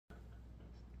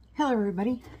Hello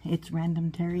everybody, it's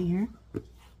Random Terry here.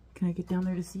 Can I get down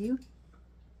there to see you?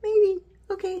 Maybe.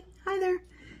 Okay, hi there.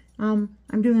 I'm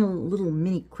doing a little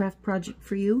mini craft project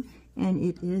for you, and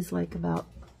it is like about,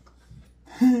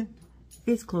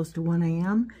 it's close to 1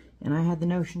 a.m. and I had the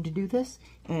notion to do this,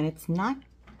 and it's not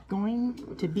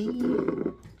going to be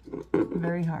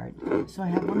very hard. So I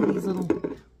have one of these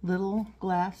little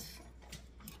glass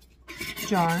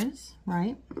jars,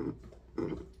 right?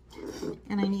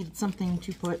 And I needed something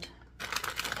to put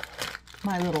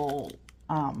my little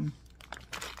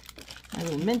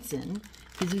mints in,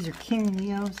 because these are King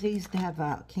Leo's. They used to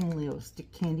have King Leo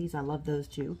stick candies. I love those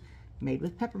too, made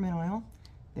with peppermint oil.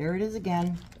 There it is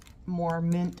again, more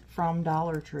mint from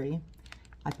Dollar Tree.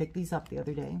 I picked these up the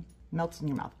other day. Melts in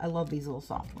your mouth. I love these little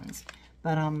soft ones,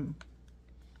 but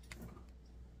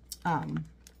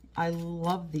I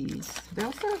love these. They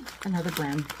also have another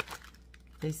brand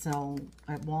they sell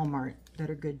at Walmart that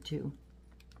are good too.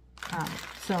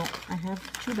 So I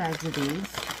have 2 bags of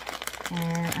these,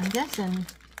 and I'm guessing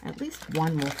at least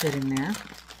one will fit in there.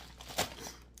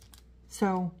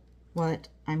 So what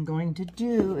I'm going to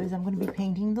do is I'm going to be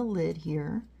painting the lid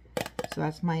here. So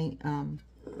that's my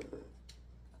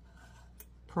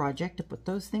project, to put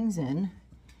those things in.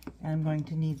 And I'm going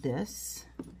to need this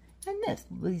and this.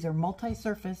 These are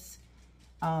multi-surface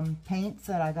paints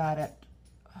that I got at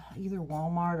either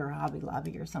Walmart or Hobby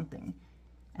Lobby or something,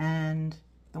 and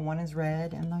the one is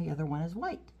red and the other one is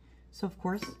white. So of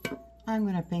course I'm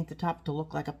going to paint the top to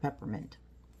look like a peppermint.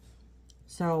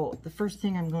 So the first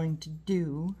thing I'm going to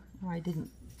do, I didn't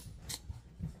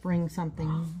bring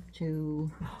something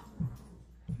to,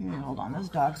 hold on, those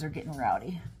dogs are getting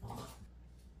rowdy.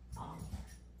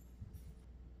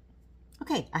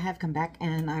 Okay, I have come back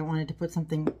and I wanted to put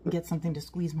get something to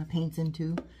squeeze my paints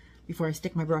into before I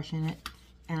stick my brush in it.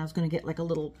 And I was going to get like a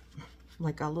little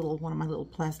one of my little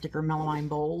plastic or melamine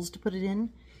bowls to put it in,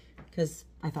 because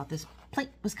I thought this plate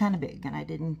was kind of big and I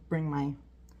didn't bring my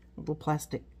little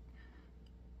plastic,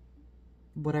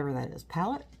 whatever that is,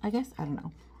 palette, I guess, I don't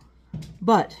know.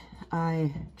 But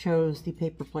I chose the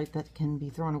paper plate that can be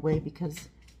thrown away because,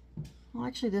 well,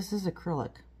 actually this is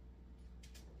acrylic,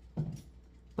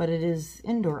 but it is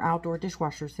indoor, outdoor,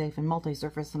 dishwasher safe and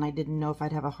multi-surface, and I didn't know if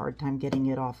I'd have a hard time getting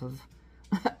it off of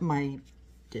my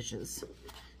dishes.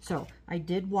 So I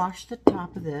did wash the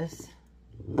top of this.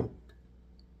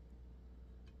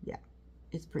 Yeah,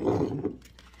 it's pretty clean.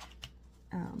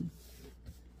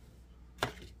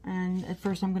 And at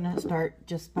first I'm going to start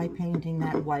just by painting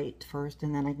that white first,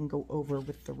 and then I can go over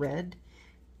with the red.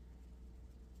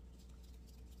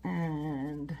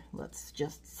 And let's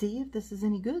just see if this is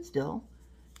any good still.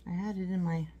 I had it in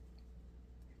my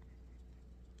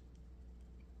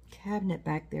cabinet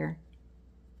back there.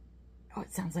 Oh,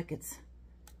 it sounds like it's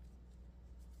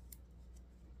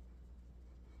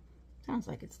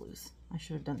loose. I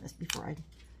should have done this before I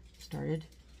started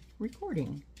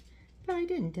recording, but I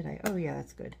didn't, did I? Oh yeah,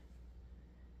 that's good.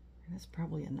 That's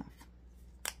probably enough.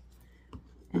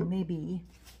 And maybe,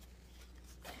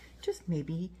 just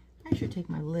maybe, I should take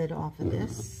my lid off of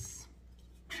this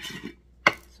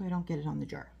so I don't get it on the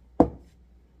jar. All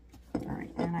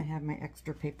right, and I have my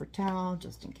extra paper towel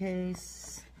just in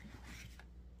case.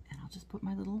 And I'll just put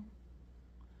my little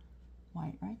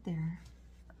white right there,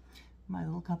 my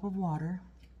little cup of water,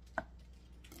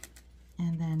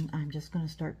 and then I'm just going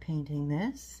to start painting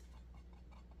this.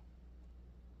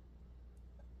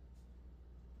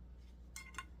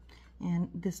 And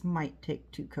this might take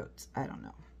 2 coats, I don't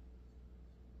know.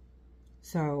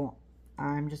 So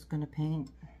I'm just going to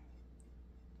paint.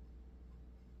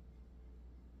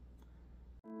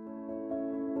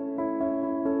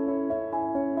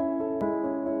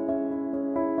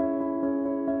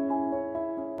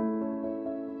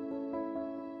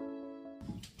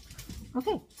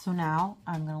 Okay, so now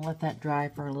I'm going to let that dry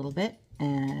for a little bit,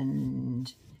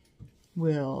 and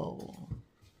we'll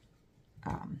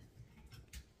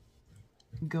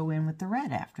go in with the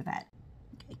red after that.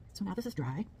 Okay, so now this is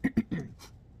dry, and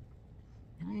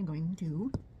I am going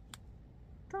to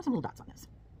draw some little dots on this.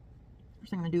 First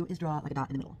thing I'm going to do is draw like a dot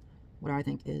in the middle, what I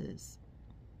think is,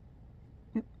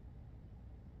 right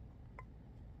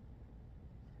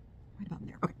about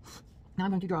there. Okay, now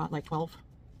I'm going to draw like 12.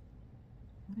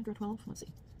 I'm going to draw 12. Let's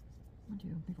see. 1, 2,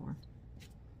 3, 4.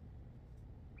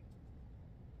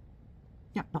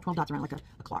 Yeah, about 12 dots around like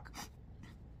a clock.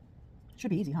 Should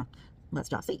be easy, huh? Let's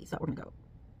just see. So we're going to go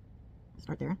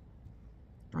start there.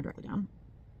 Draw directly down.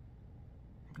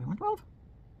 Okay, 1, 12.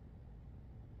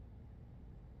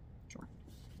 Sure.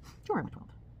 Sure, I went 12.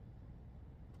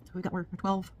 So we've got, we're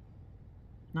 12,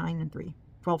 9, and 3.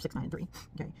 12, 6, 9, and 3.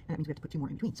 Okay, and that means we have to put 2 more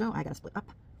in between. So I got to split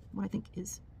up what I think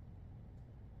is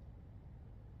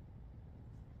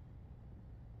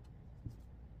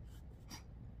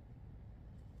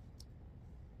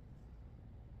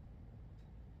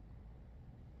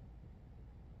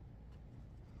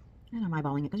And I'm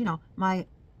eyeballing it because, you know, my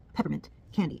peppermint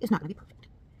candy is not going to be perfect,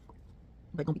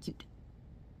 but it's going to be cute.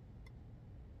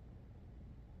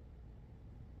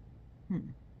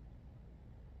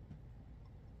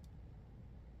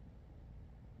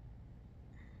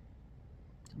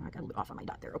 So now I got a little bit off on my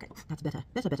dot there. Okay, that's better.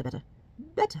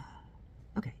 Better.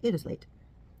 Okay, it is late.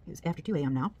 It is after 2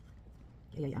 a.m. now.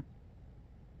 Yeah. I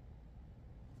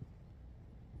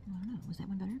don't know. Was that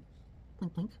one better?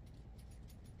 Blink, blink.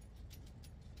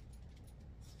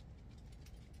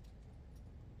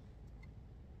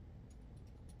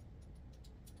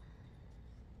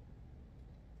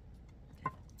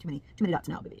 Okay. Too many dots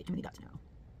now, baby. Too many dots now.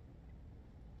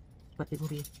 But it will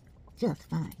be just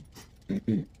fine.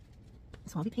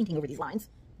 So I'll be painting over these lines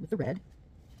with the red.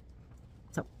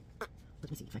 So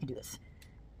let me see if I can do this.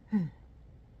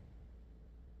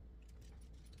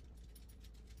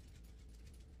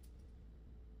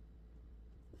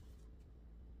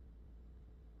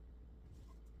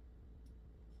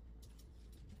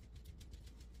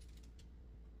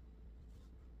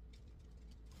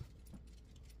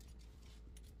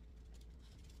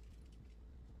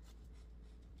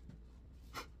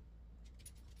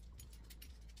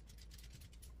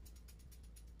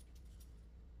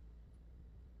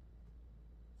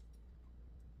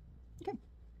 Okay.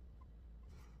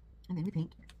 And then we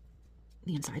paint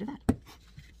the inside of that.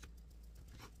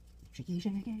 Shaky,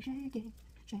 shaky, shaky,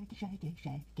 shaky, shaky,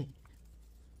 shaky.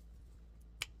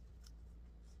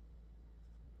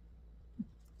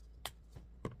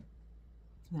 So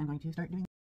then I'm going to start doing.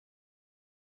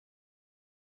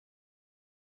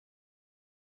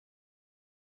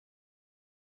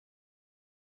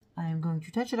 I'm going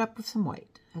to touch it up with some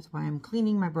white. That's why I'm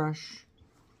cleaning my brush.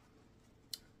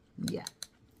 Yeah.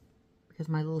 Because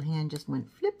my little hand just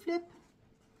went flip, flip.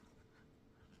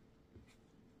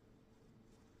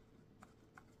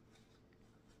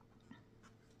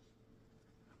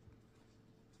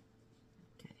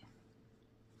 Okay.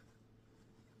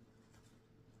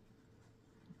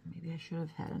 Maybe I should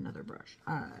have had another brush.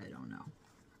 I don't know.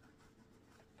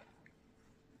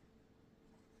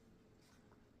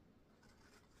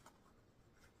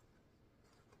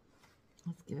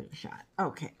 Let's give it a shot.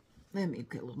 Okay. Let me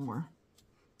get a little more.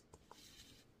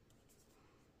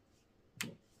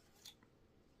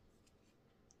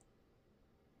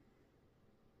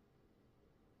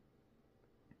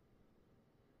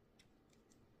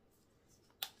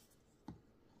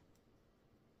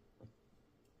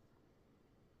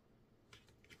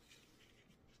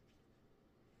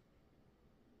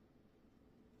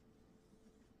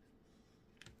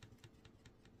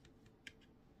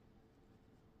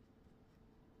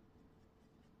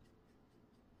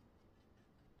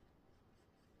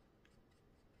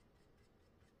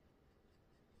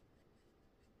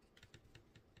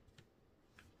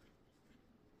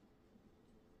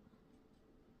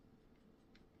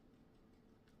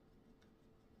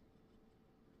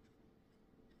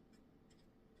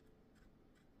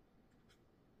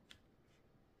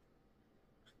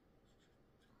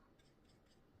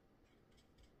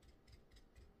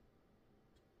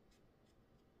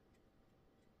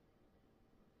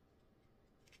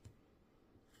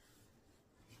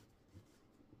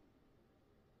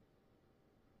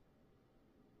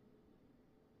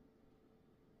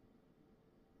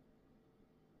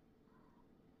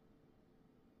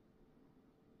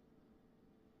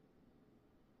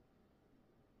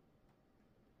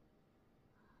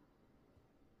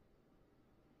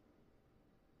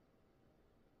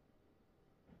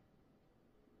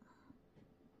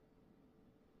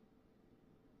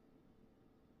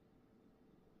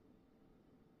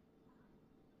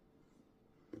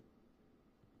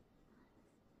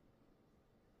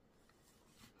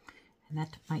 And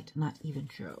that might not even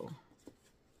show.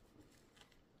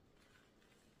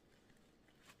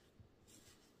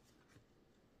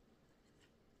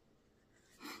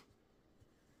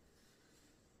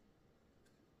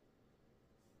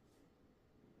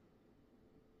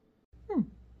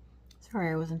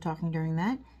 Sorry I wasn't talking during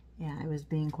that. Yeah, I was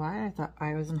being quiet. I thought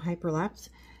I was in hyperlapse.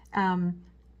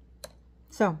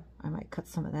 So I might cut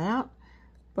some of that out.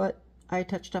 But I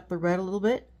touched up the red a little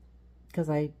bit because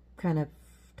I kind of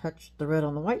touched the red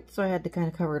on the white, so I had to kind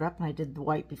of cover it up, and I did the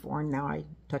white before, and now I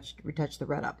retouched the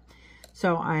red up.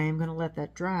 So I'm going to let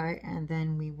that dry, and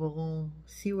then we will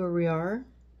see where we are.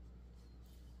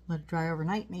 Let it dry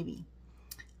overnight, maybe.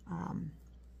 And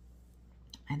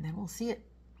then we'll see it.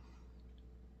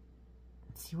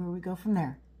 See where we go from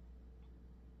there.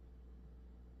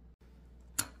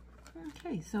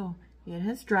 Okay, so it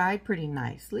has dried pretty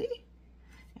nicely.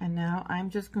 And now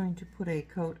I'm just going to put a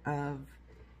coat of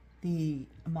the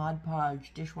Mod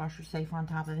Podge dishwasher safe on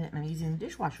top of it, and I'm using the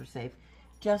dishwasher safe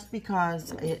just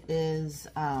because it is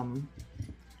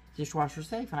dishwasher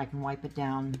safe and I can wipe it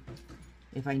down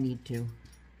if I need to.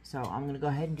 So I'm going to go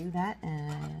ahead and do that,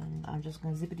 and I'm just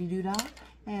going to zippity-doo-dah,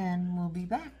 and we'll be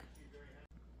back.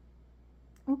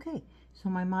 Okay, so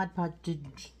my Mod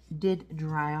Podge did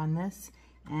dry on this,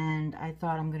 and I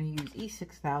thought I'm going to use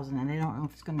E6000, and I don't know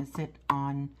if it's going to sit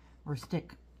on or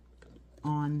stick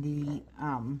on the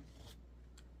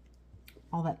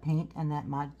all that paint and that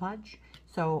Mod Podge.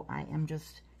 So I am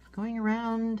just going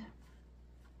around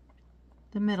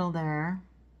the middle there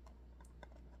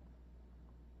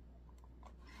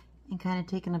and kind of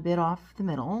taking a bit off the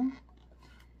middle.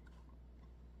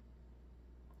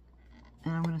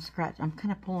 And I'm going to scratch. I'm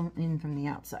kind of pulling in from the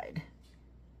outside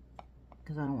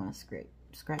because I don't want to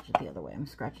scratch it the other way. I'm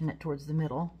scratching it towards the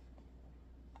middle.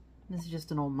 This is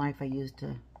just an old knife I used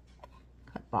to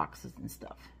cut boxes and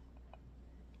stuff.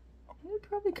 I would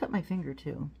probably cut my finger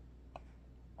too.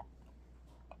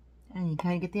 And you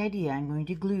kind of get the idea. I'm going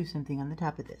to glue something on the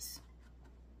top of this.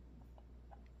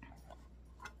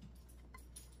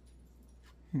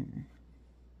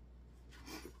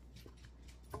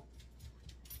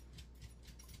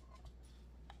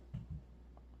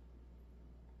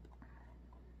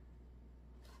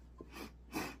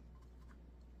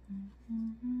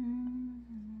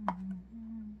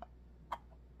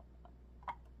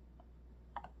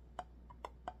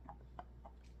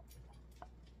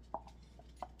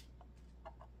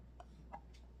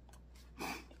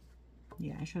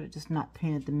 Yeah, I should have just not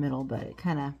painted the middle, but it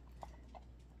kind of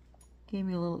gave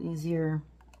me a little easier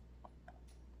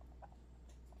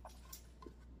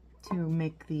to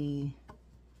make the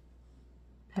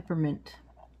peppermint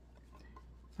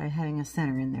by having a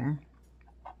center in there.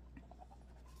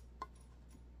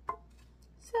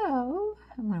 So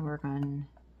I'm going to work on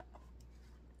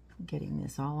getting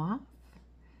this all off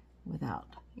without,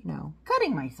 you know,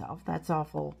 cutting myself. That's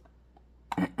awful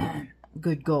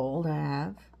good goal to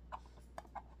have.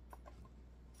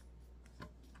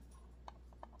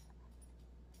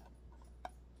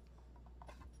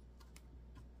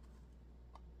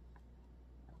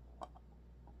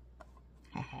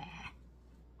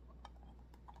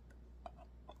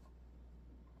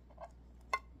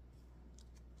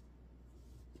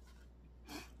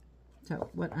 So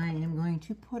what I am going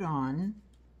to put on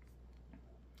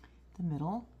the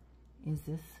middle is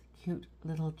this cute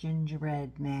little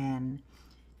gingerbread man.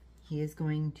 He is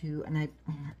going to, and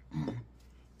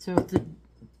so if the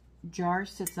jar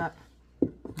sits up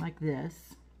like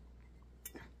this,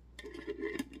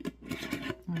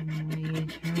 and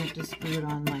we have to screw it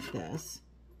on like this.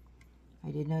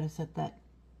 I did notice that that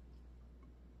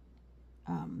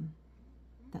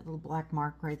little black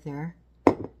mark right there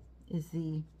is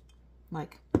the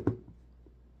like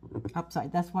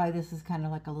upside. That's why this is kind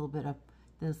of like a little bit of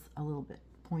this, a little bit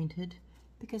pointed,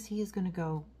 because he is going to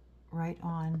go right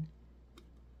on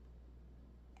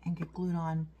and get glued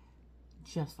on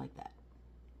just like that.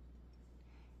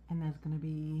 And that's going to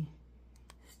be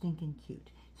stinking cute.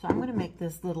 So I'm going to make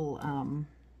this little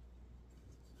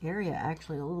area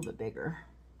actually a little bit bigger.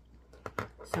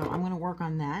 So I'm going to work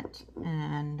on that,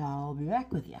 and I'll be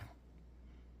back with you.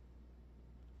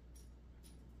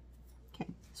 Okay,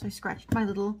 so I scratched my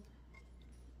little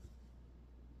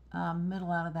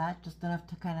middle out of that, just enough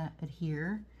to kind of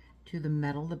adhere to the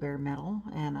metal, the bare metal,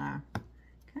 and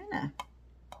kind of,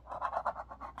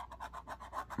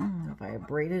 I don't know if I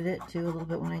braided it too a little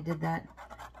bit when I did that.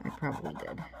 I probably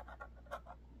did.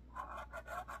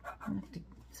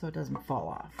 So it doesn't fall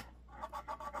off.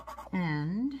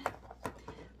 And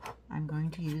I'm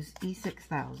going to use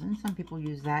E6000. Some people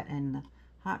use that and the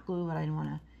hot glue, but I didn't want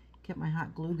to get my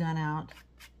hot glue gun out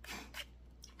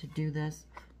to do this.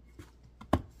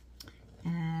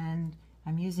 And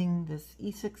I'm using this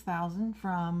E6000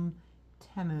 from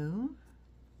Temu.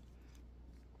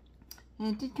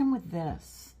 And it did come with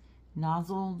this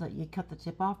nozzle that you cut the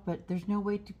tip off, but there's no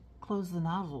way to close the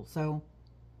nozzle, so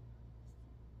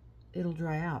it'll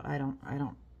dry out. I don't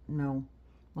know,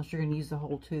 unless you're going to use the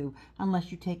whole tube,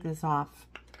 unless you take this off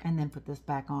and then put this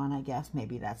back on. I guess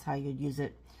maybe that's how you'd use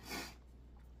it.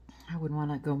 I wouldn't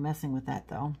want to go messing with that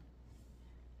though.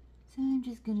 So I'm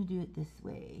just going to do it this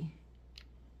way.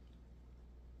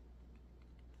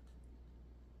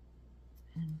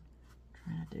 And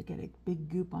try not to get a big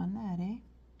goop on that, eh?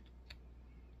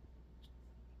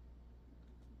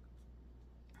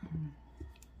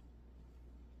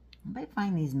 I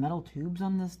find these metal tubes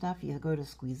on this stuff, you go to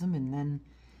squeeze them and then,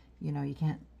 you know, you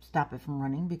can't stop it from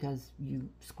running because you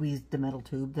squeezed the metal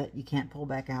tube that you can't pull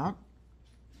back out.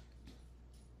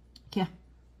 Yeah.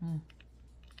 I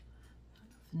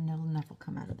don't know if enough will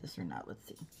come out of this or not. Let's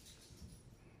see.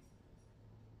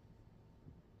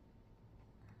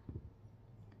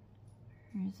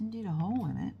 There is indeed a hole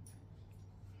in it.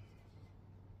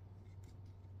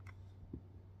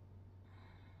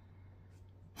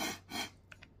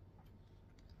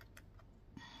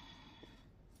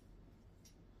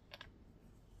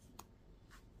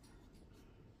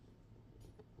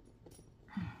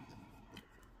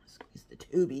 Squeeze the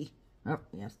tubey. Oh,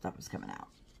 yeah, stuff is coming out.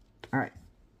 All right.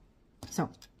 So,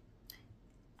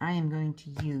 I am going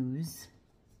to use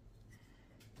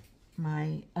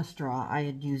a straw. I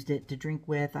had used it to drink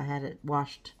with. I had it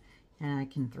washed, and I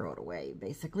can throw it away,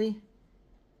 basically.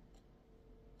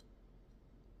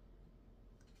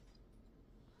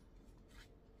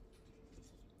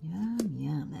 Yum,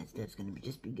 yum. That stuff's going to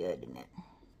just be good, isn't it?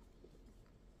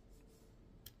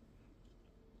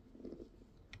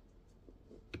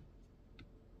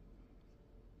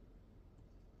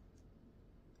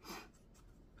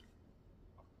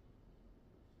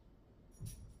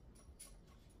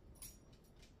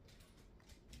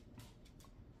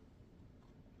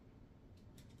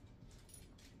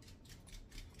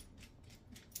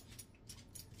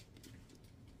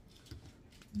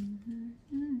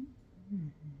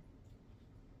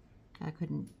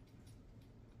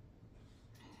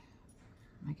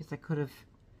 I guess I could have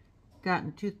gotten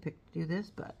a toothpick to do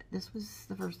this, but this was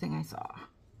the first thing I saw.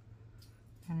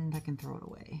 And I can throw it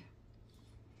away.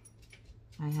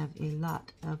 I have a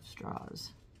lot of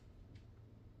straws.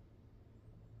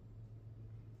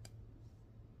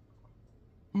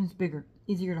 And it's bigger,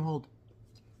 easier to hold.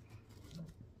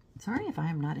 Sorry if I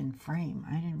am not in frame.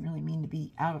 I didn't really mean to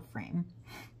be out of frame.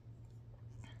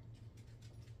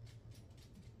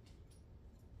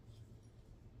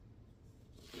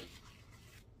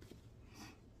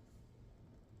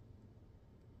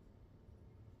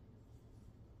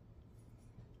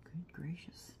 Good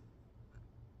gracious.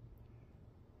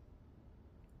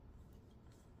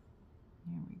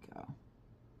 Here we go.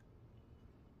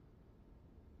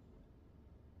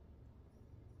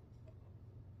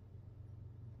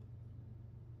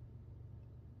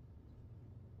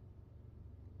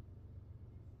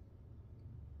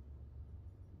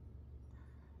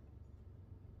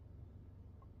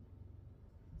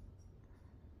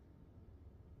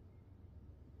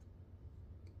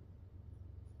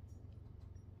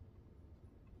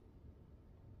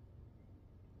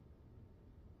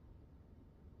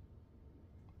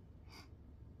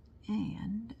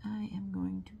 And I am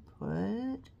going to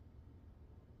put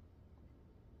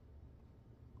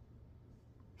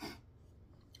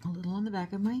a little on the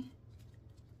back of my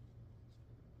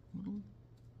little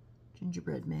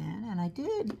gingerbread man. And I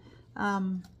did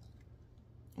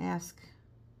ask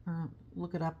or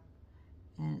look it up,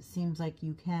 and it seems like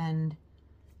you can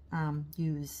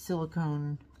use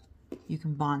silicone. You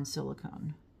can bond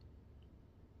silicone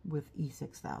with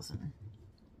E6000.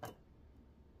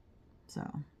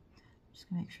 So just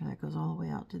gonna make sure that goes all the way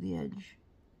out to the edge.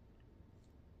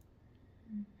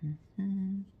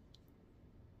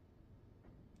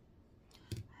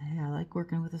 I like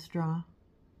working with a straw.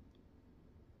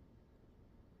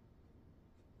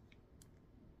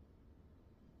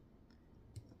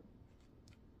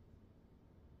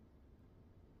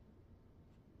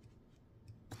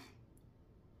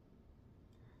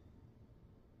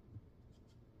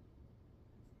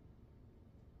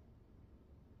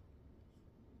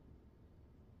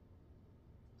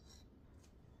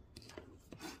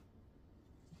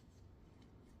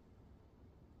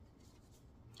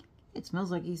 It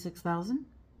smells like E6000.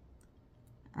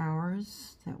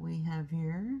 Ours that we have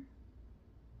here.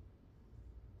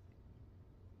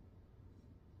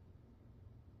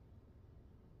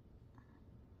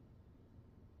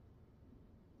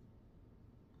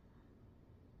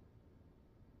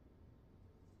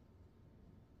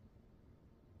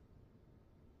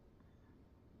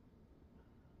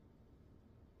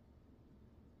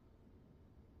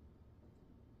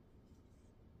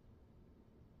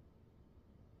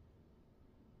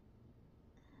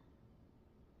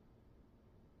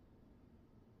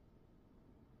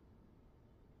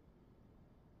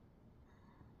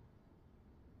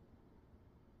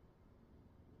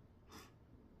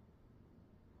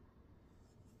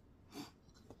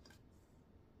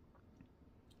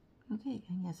 Okay,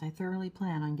 and yes, I thoroughly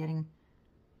plan on getting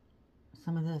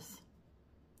some of this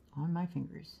on my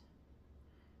fingers,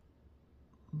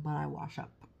 but I wash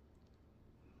up.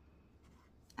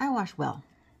 I wash well.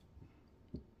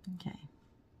 Okay.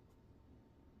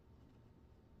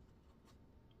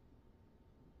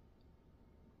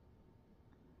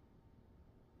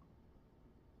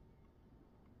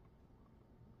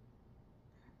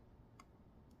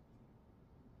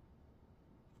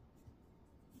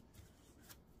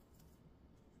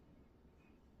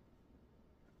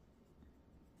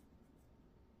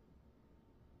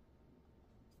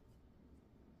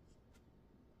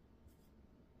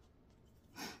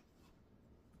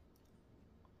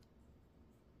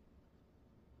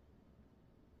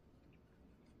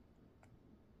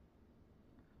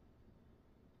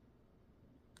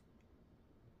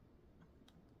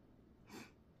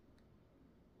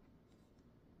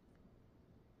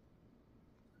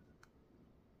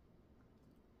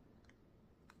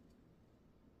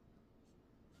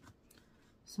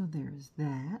 So there's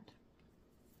that.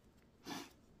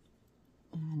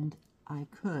 And I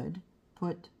could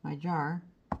put my jar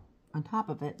on top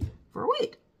of it for a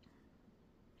weight.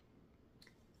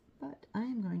 But I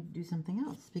am going to do something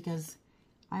else because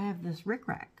I have this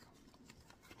rickrack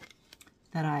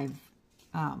that I've,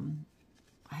 I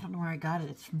don't know where I got it.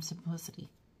 It's from Simplicity.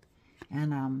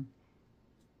 And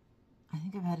I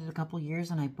think I've had it a couple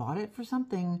years and I bought it for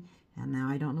something and now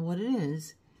I don't know what it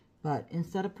is. But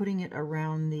instead of putting it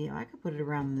around the, I could put it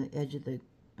around the edge of the,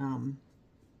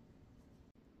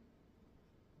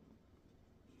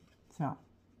 so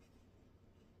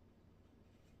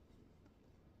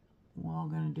we're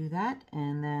going to do that,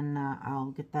 and then I'll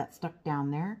get that stuck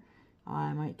down there.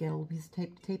 I might get a little piece of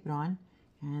tape to tape it on,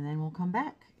 and then we'll come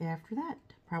back after that,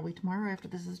 probably tomorrow after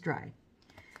this is dry.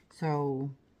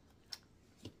 So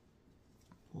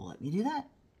we'll let me do that.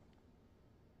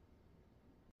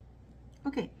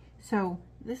 Okay, so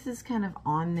this is kind of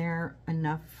on there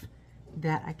enough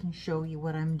that I can show you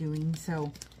what I'm doing.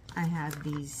 So I have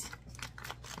these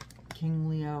King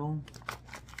Leo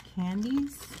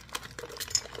candies,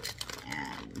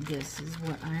 and this is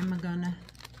what I'm gonna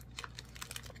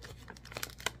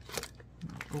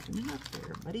open it up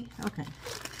there, buddy. Okay,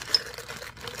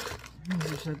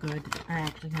 these are so good. I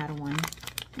actually had one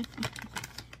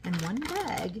and one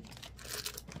bag,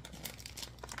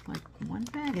 like one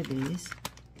bag of these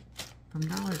from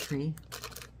Dollar Tree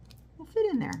will fit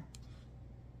in there.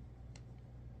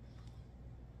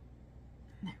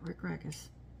 And that rickrack is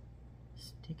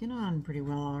sticking on pretty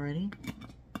well already.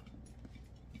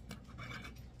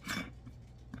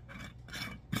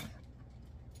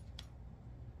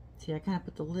 See, I kind of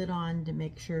put the lid on to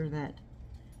make sure that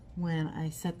when I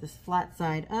set this flat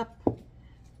side up,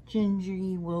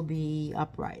 Gingy will be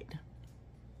upright.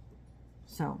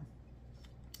 So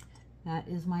that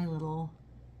is my little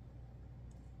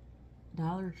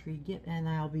Dollar Tree gift, and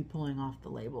I'll be pulling off the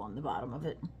label on the bottom of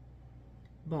it.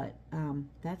 But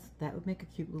that would make a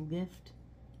cute little gift.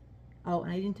 Oh,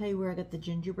 and I didn't tell you where I got the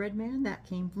gingerbread man. That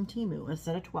came from Temu, a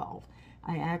set of 12.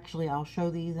 I'll show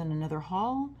these in another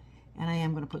haul, and I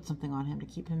am going to put something on him to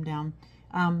keep him down.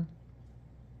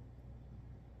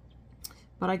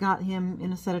 But I got him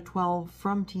in a set of 12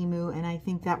 from Temu, and I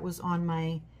think that was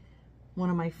on one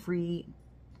of my free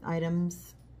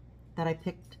items that I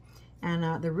picked. And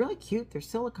they're really cute. They're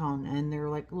silicone, and they're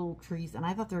like little trees. And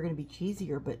I thought they were going to be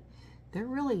cheesier, but they're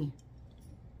really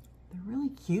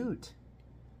cute.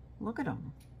 Look at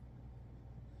them.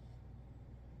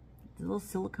 The little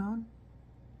silicone.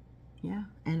 Yeah,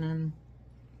 and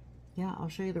yeah, I'll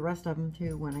show you the rest of them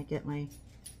too when I get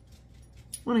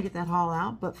that haul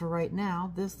out. But for right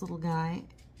now, this little guy,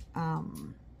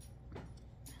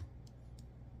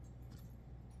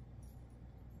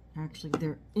 actually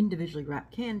they're individually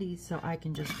wrapped candies, so I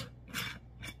can just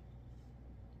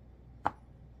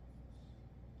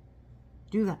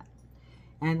do that.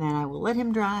 And then I will let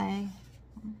him dry,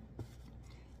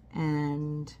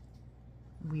 and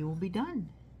we will be done.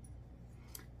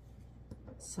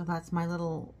 So that's my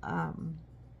little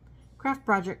craft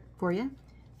project for you,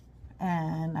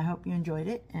 and I hope you enjoyed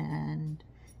it. And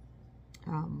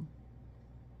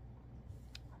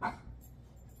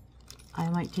I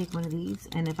might take one of these,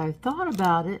 and if I thought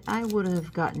about it, I would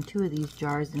have gotten 2 of these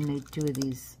jars and made 2 of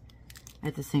these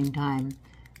at the same time,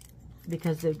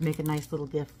 because they'd make a nice little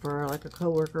gift for like a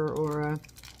coworker or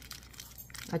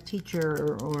a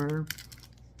teacher, or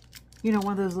you know,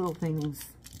 one of those little things.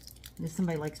 If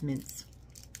somebody likes mints,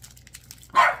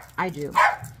 I do.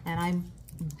 And I'm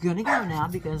gonna go now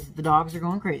because the dogs are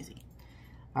going crazy.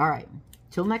 All right,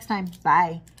 till next time,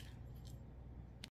 bye.